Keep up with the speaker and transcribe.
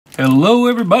Hello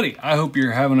everybody, I hope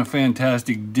you're having a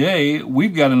fantastic day.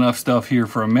 We've got enough stuff here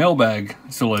for a mailbag,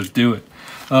 so let's do it.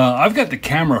 I've got the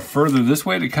camera further this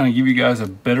way to kind of give you guys a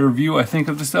better view, I think,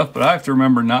 of the stuff, but I have to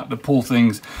remember not to pull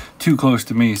things too close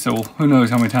to me, so who knows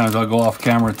how many times I'll go off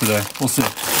camera today. We'll see.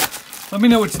 Let me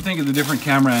know what you think of the different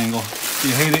camera angle. If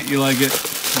you hate it, you like it,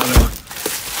 whatever.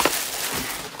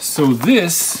 So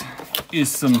this is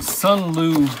some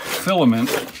Sunlu filament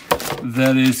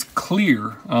that is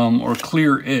clear, or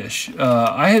clear-ish.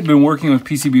 I had been working with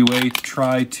Pcb Way to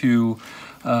try to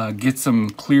get some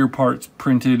clear parts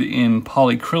printed in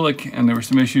polyacrylic, and there were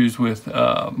some issues with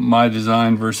my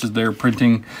design versus their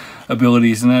printing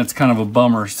abilities, and that's kind of a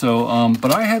bummer. So,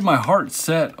 but I had my heart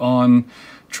set on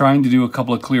trying to do a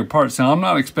couple of clear parts. Now, I'm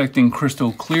not expecting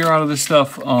crystal clear out of this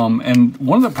stuff, and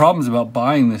one of the problems about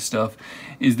buying this stuff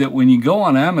is that when you go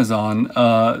on Amazon,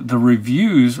 the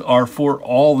reviews are for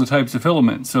all the types of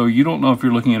filament. So you don't know if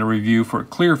you're looking at a review for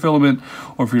clear filament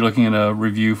or if you're looking at a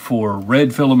review for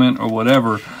red filament or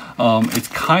whatever. It's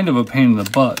kind of a pain in the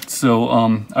butt. So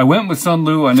I went with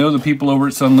Sunlu. I know the people over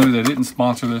at Sunlu. They didn't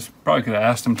sponsor this. Probably could have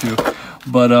asked them to.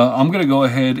 But I'm going to go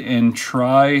ahead and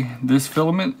try this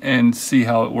filament and see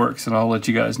how it works, and I'll let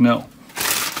you guys know.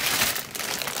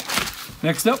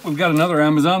 Next up, we've got another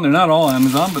Amazon. They're not all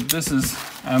Amazon, but this is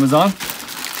Amazon.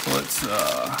 So let's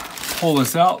pull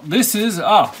this out. This is,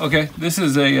 okay, this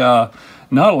is a,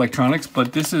 not electronics,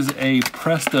 but this is a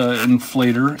Presta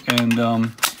Inflator, and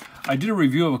I did a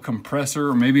review of a compressor,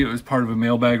 or maybe it was part of a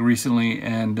mailbag recently,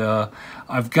 and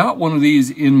I've got one of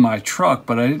these in my truck,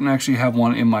 but I didn't actually have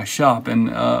one in my shop. And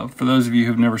for those of you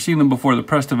who've never seen them before, the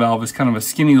Presta Valve is kind of a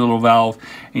skinny little valve,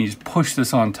 and you just push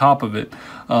this on top of it,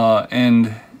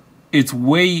 and it's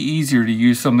way easier to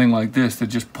use something like this that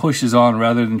just pushes on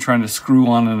rather than trying to screw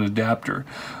on an adapter.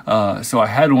 So I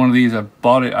had one of these. I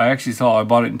bought it. I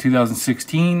bought it in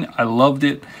 2016. I loved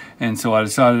it, and so I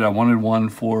decided I wanted one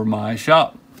for my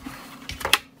shop.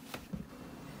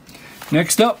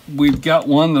 Next up, we've got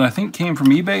one that I think came from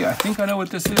eBay. I think I know what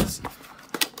this is.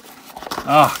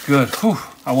 Good. Whew,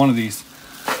 I wanted these.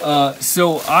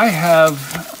 So I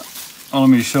have, let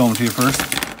me just show them to you first.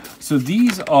 So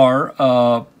these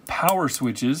are power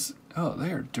switches. Oh,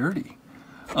 they are dirty.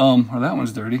 Or that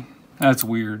one's dirty. That's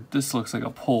weird. This looks like a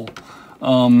pull.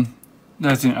 I mean,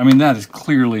 that is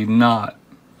clearly not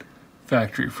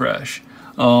factory fresh.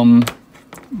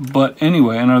 But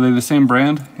anyway, and are they the same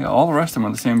brand? Yeah, all the rest of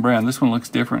them are the same brand. This one looks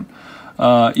different.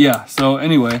 Yeah, so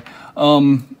anyway,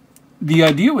 the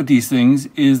idea with these things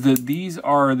is that these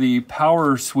are the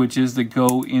power switches that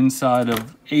go inside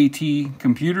of AT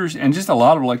computers, and just a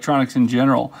lot of electronics in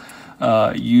general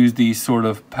use these sort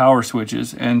of power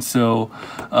switches. And so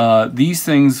these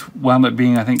things wound up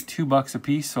being, I think, $2 a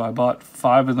piece. So I bought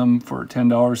 5 of them for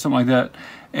 $10, something like that.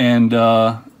 And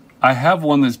I have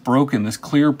one that's broken. This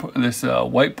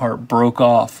white part broke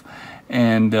off,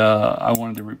 and I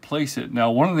wanted to replace it. Now,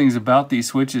 one of the things about these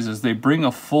switches is they bring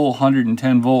a full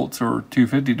 110 volts or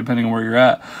 250, depending on where you're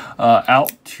at,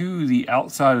 out to the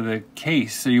outside of the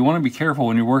case. So you want to be careful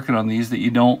when you're working on these that you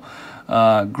don't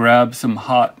grab some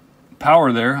hot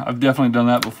power there. I've definitely done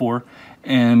that before.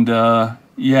 And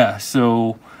yeah,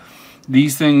 so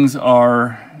these things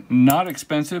are not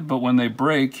expensive, but when they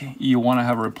break, you want to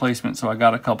have a replacement. So I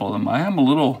got a couple of them. I am a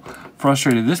little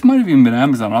frustrated. This might have even been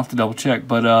Amazon. I'll have to double check.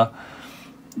 But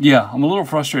yeah, I'm a little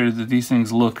frustrated that these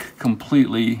things look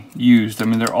completely used. I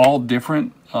mean, they're all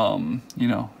different. You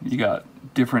know, you got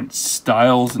different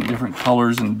styles and different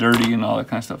colors and dirty and all that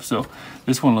kind of stuff. So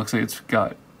this one looks like it's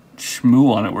got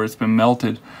schmoo on it where it's been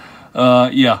melted.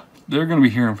 Yeah, they're going to be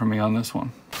hearing from me on this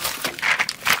one.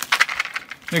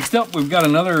 Next up, we've got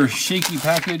another shaky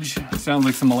package. Sounds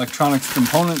like some electronics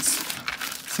components.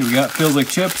 See, we got, feels like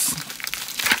chips.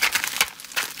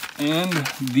 And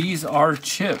these are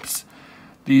chips.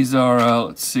 These are,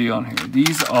 let's see on here.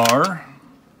 These are, a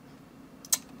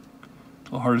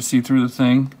little hard to see through the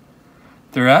thing.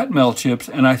 They're Atmel chips,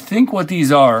 and I think what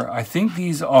these are,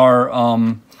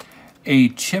 a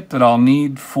chip that I'll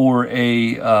need for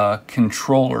a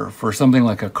controller, for something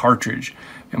like a cartridge.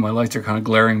 And my lights are kind of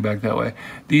glaring back that way.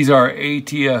 These are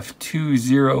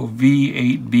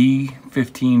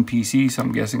ATF20V8B15PC, so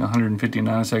I'm guessing 150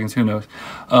 nanoseconds, who knows.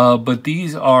 But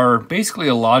these are basically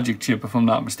a logic chip, if I'm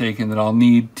not mistaken, that I'll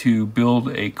need to build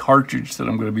a cartridge that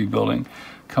I'm going to be building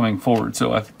coming forward.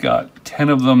 So I've got 10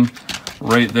 of them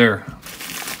right there.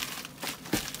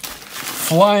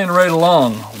 Flying right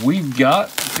along, we've got,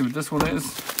 let's see what this one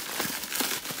is.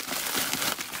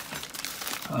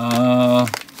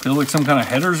 Feels like some kind of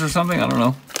headers or something, I don't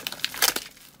know.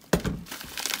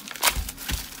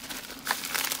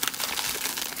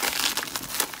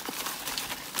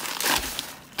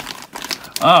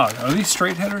 Are these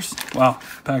straight headers? Wow,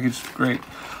 packaged great.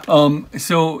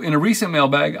 So in a recent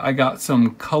mailbag, I got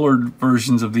some colored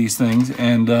versions of these things,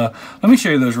 and let me show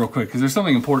you those real quick because there's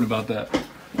something important about that.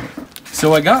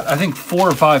 So I got, I think, 4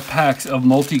 or 5 packs of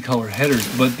multicolored headers,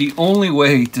 but the only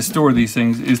way to store these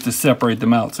things is to separate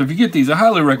them out. So if you get these, I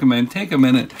highly recommend take a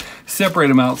minute, separate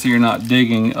them out so you're not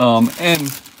digging.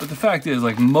 But the fact is,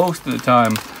 like, most of the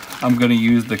time, I'm going to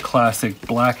use the classic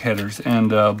black headers, and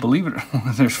believe it,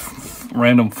 there's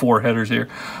random 4 headers here.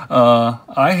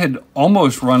 I had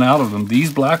almost run out of them.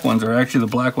 These black ones are actually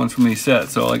the black ones from these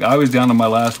sets. So like I was down to my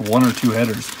last 1 or 2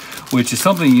 headers, which is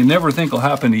something you never think will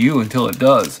happen to you until it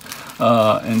does.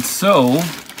 And so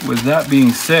with that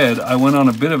being said, I went on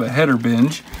a bit of a header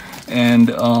binge and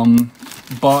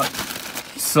bought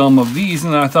some of these,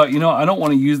 and I thought, you know, I don't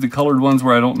want to use the colored ones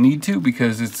where I don't need to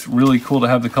because it's really cool to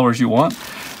have the colors you want.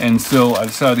 And so I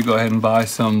decided to go ahead and buy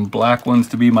some black ones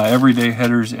to be my everyday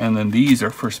headers, and then these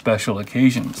are for special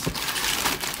occasions.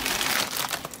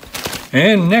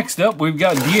 And next up, we've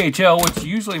got DHL, which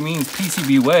usually means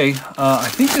PCB Way. I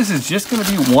think this is just going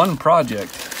to be one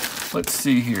project. Let's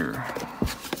see here.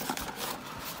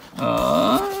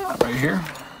 Right here.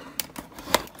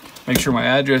 Make sure my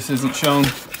address isn't shown.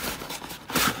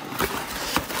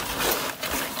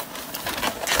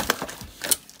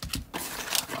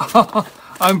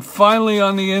 I'm finally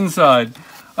on the inside.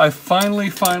 I finally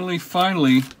got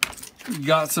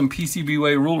some PCB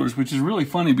Way rulers, which is really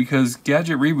funny because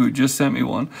Gadget Reboot just sent me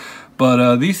one.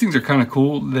 But these things are kind of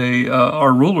cool. They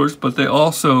are rulers, but they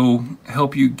also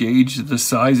help you gauge the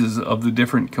sizes of the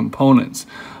different components,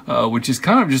 which is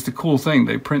kind of just a cool thing.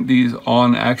 They print these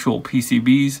on actual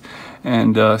PCBs,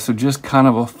 and so just kind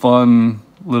of a fun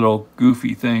little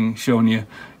goofy thing showing you,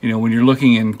 you know, when you're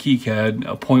looking in KiCad,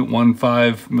 a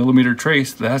 0.15 millimeter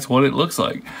trace, that's what it looks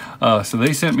like. So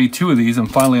they sent me 2 of these. I'm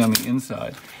finally on the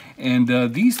inside.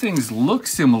 And these things look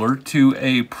similar to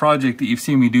a project that you've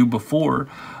seen me do before,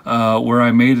 where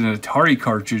I made an Atari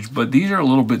cartridge, but these are a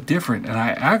little bit different. And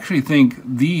I actually think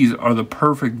these are the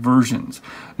perfect versions.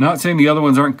 Not saying the other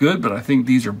ones aren't good, but I think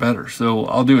these are better. So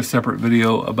I'll do a separate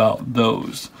video about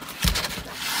those.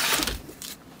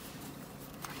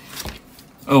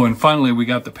 Oh, and finally we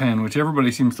got the pen, which everybody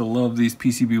seems to love these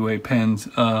PCB Way pens.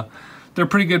 They're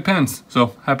pretty good pens,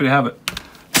 so happy to have it.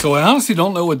 So I honestly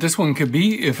don't know what this one could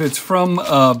be. If it's from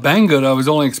Banggood, I was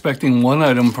only expecting 1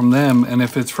 item from them, and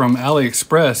if it's from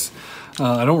AliExpress,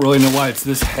 I don't really know why it's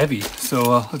this heavy.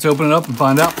 So let's open it up and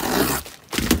find out.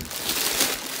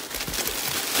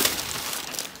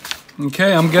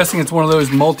 Okay, I'm guessing it's one of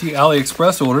those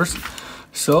multi-AliExpress orders.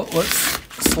 So let's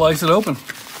slice it open.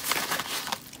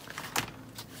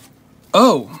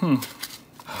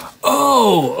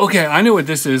 Oh, okay, I know what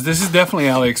this is. This is definitely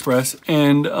AliExpress,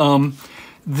 and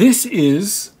this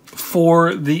is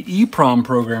for the EPROM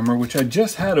Programmer, which I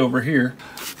just had over here.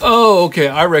 Oh, okay,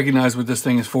 I recognize what this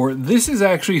thing is for. This is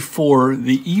actually for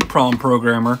the EPROM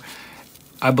Programmer,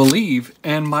 I believe,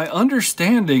 and my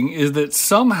understanding is that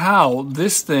somehow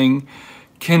this thing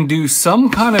can do some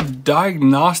kind of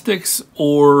diagnostics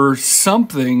or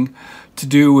something to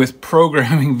do with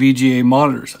programming VGA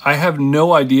monitors. I have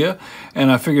no idea, and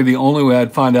I figured the only way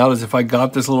I'd find out is if I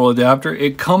got this little adapter.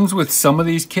 It comes with some of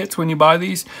these kits when you buy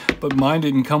these, but mine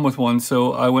didn't come with one,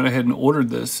 so I went ahead and ordered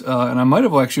this. And I might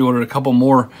have actually ordered a couple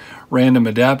more random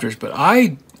adapters, but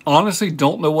I honestly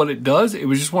don't know what it does. It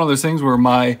was just one of those things where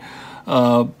my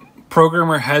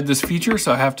programmer had this feature,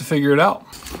 so I have to figure it out.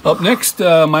 Up next,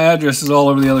 my address is all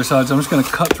over the other side, so I'm just going to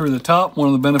cut through the top. One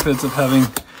of the benefits of having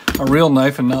a real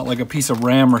knife and not like a piece of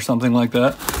RAM or something like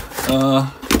that.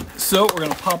 So we're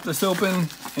going to pop this open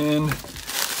and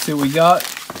see what we got.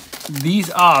 These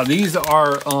are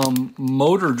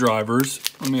motor drivers.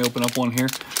 Let me open up one here.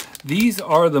 These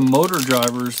are the motor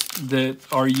drivers that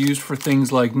are used for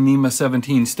things like NEMA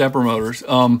 17 stepper motors.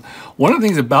 One of the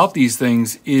things about these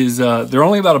things is they're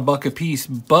only about $1 a piece,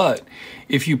 but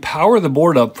if you power the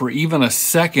board up for even a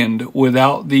second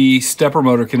without the stepper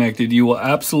motor connected, you will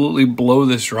absolutely blow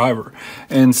this driver.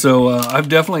 And so I've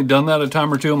definitely done that a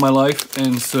time or two in my life,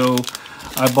 and so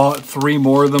I bought 3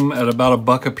 more of them at about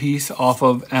 $1 a piece off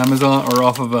of Amazon or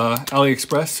off of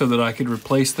AliExpress so that I could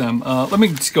replace them. Let me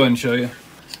just go ahead and show you.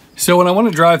 So when I want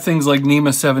to drive things like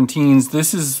NEMA 17s,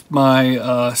 this is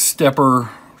my stepper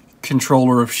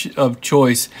controller of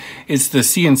choice. It's the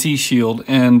Cnc Shield,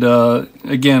 and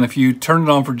again, if you turn it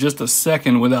on for just a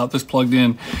second without this plugged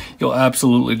in, you'll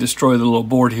absolutely destroy the little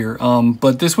board here.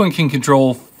 But this one can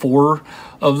control 4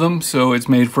 of them, so it's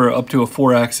made for up to a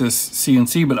 4-axis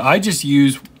CNC, but I just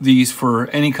use these for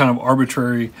any kind of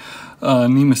arbitrary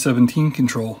NEMA 17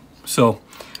 control. So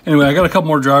anyway, I got a couple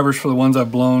more drivers for the ones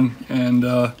I've blown, and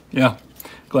yeah,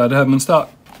 glad to have them in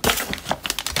stock.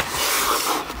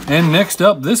 And next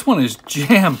up, this one is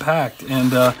jam-packed,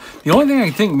 and the only thing I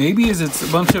think maybe is it's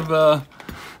a bunch of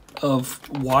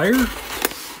wire.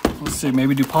 Let's see,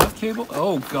 maybe DuPont cable.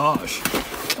 Oh gosh,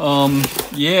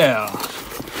 yeah.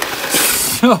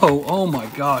 So, oh my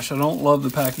gosh, I don't love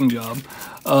the packing job.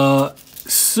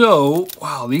 So,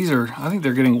 wow, I think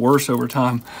they're getting worse over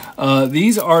time.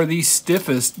 These are the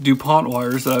stiffest DuPont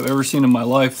wires that I've ever seen in my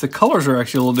life. The colors are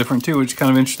actually a little different too, which is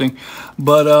kind of interesting.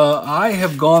 But I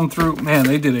have gone through, man,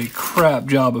 they did a crap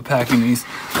job of packing these.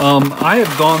 I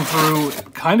have gone through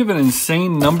kind of an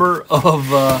insane number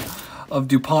of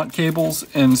DuPont cables,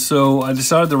 and so I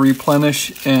decided to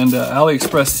replenish, and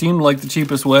AliExpress seemed like the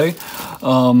cheapest way.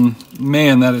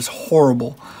 Man, that is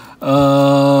horrible.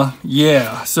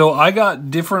 Yeah, so I got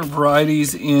different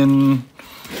varieties in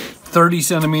 30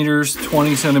 centimeters,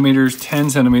 20 centimeters,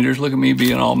 10 centimeters. Look at me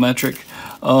being all metric.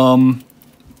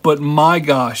 But my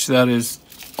gosh, that is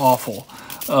awful.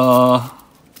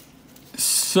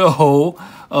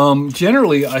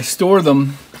 Generally I store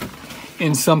them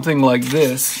in something like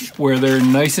this, where they're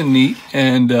nice and neat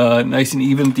and nice and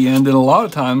even at the end. And a lot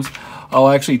of times I'll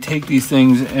actually take these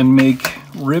things and make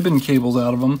ribbon cables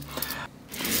out of them.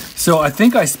 So I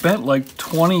think I spent like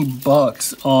 20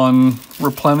 bucks on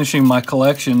replenishing my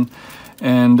collection,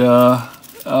 and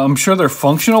I'm sure they're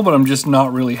functional, but I'm just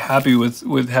not really happy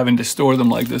with having to store them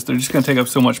like this. They're just gonna take up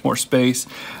so much more space,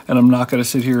 and I'm not gonna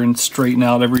sit here and straighten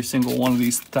out every single one of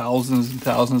these thousands and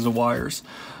thousands of wires.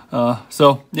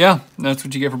 So yeah, that's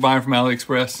what you get for buying from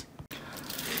AliExpress.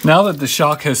 Now that the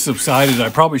shock has subsided, I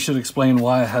probably should explain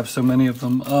why I have so many of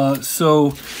them.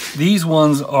 So these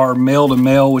ones are male to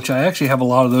male, which I actually have a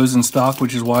lot of those in stock,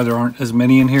 which is why there aren't as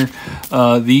many in here.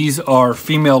 These are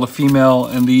female to female,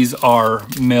 and these are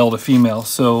male to female.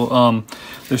 So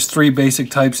there's 3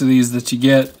 basic types of these that you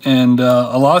get, and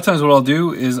a lot of times what I'll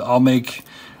do is I'll make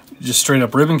just straight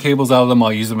up ribbon cables out of them.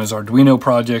 I'll use them as Arduino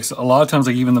projects. A lot of times,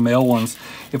 like even the male ones,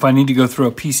 if I need to go through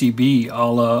a PCB,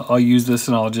 I'll use this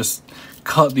and I'll just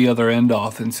cut the other end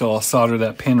off, and so I'll solder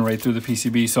that pin right through the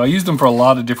PCB. So I use them for a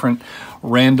lot of different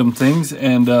random things,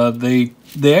 and they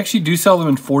actually do sell them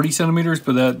in 40 centimeters,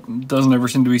 but that doesn't ever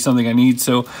seem to be something I need.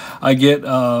 So I get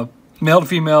male to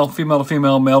female, female to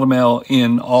female, male to male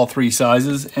in all 3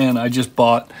 sizes, and I just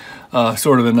bought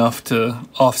sort of enough to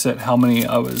offset how many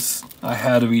I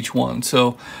had of each one.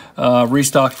 So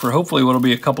restocked for hopefully what'll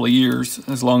be a couple of years,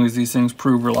 as long as these things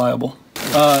prove reliable.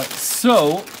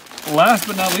 So last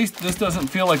but not least, this doesn't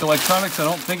feel like electronics. I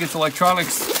don't think it's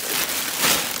electronics.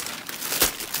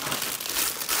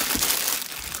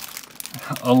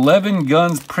 11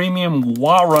 Guns Premium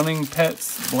Wah Running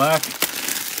Pets Black.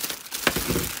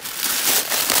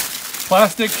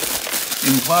 Plastic,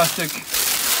 in plastic,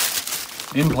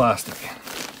 in plastic.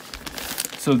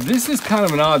 So this is kind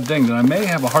of an odd thing that I may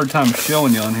have a hard time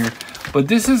showing you on here. But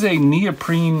this is a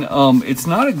neoprene, it's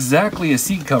not exactly a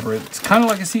seat cover. It's kind of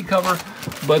like a seat cover,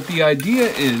 but the idea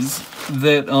is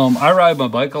that I ride my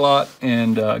bike a lot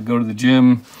and go to the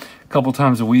gym a couple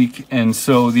times a week. And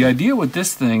so the idea with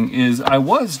this thing is I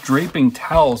was draping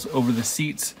towels over the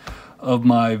seats of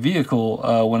my vehicle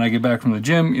when I get back from the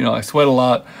gym. You know, I sweat a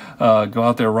lot, go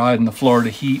out there riding the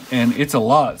Florida heat, and it's a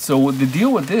lot. So the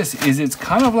deal with this is it's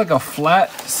kind of like a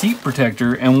flat seat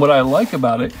protector, and what I like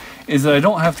about it is that I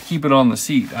don't have to keep it on the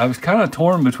seat. I was kind of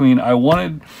torn between, I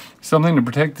wanted something to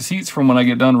protect the seats from when I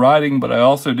get done riding, but I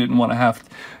also didn't want to have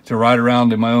to ride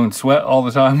around in my own sweat all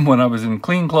the time when I was in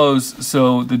clean clothes.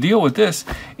 So the deal with this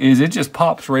is it just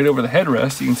pops right over the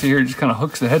headrest. You can see here it just kind of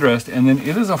hooks the headrest, and then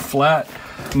it is a flat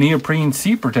neoprene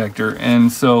seat protector, and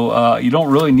so you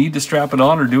don't really need to strap it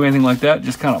on or do anything like that. It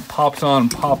just kind of pops on,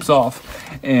 pops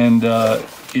off, and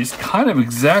is kind of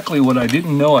exactly what I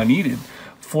didn't know I needed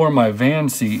for my van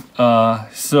seat.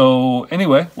 So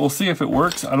anyway, we'll see if it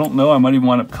works. I don't know. I might even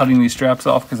wind up cutting these straps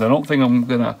off because I don't think I'm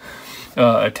gonna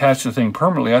attach the thing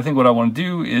permanently. I think what I want to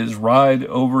do is ride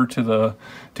over to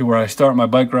where I start my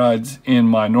bike rides in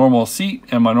my normal seat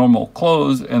and my normal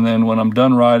clothes, and then when I'm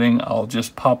done riding, I'll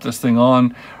just pop this thing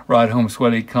on, ride home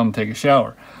sweaty, come take a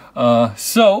shower.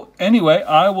 So anyway,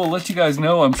 I will let you guys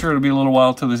know. I'm sure it'll be a little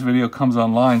while till this video comes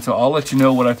online, so I'll let you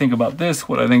know what I think about this,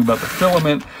 what I think about the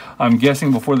filament. I'm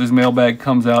guessing before this mailbag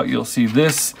comes out, you'll see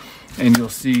this and you'll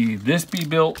see this be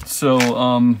built.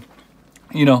 So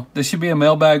you know, this should be a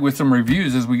mailbag with some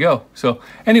reviews as we go. So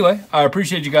anyway, I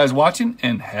appreciate you guys watching,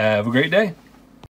 and have a great day.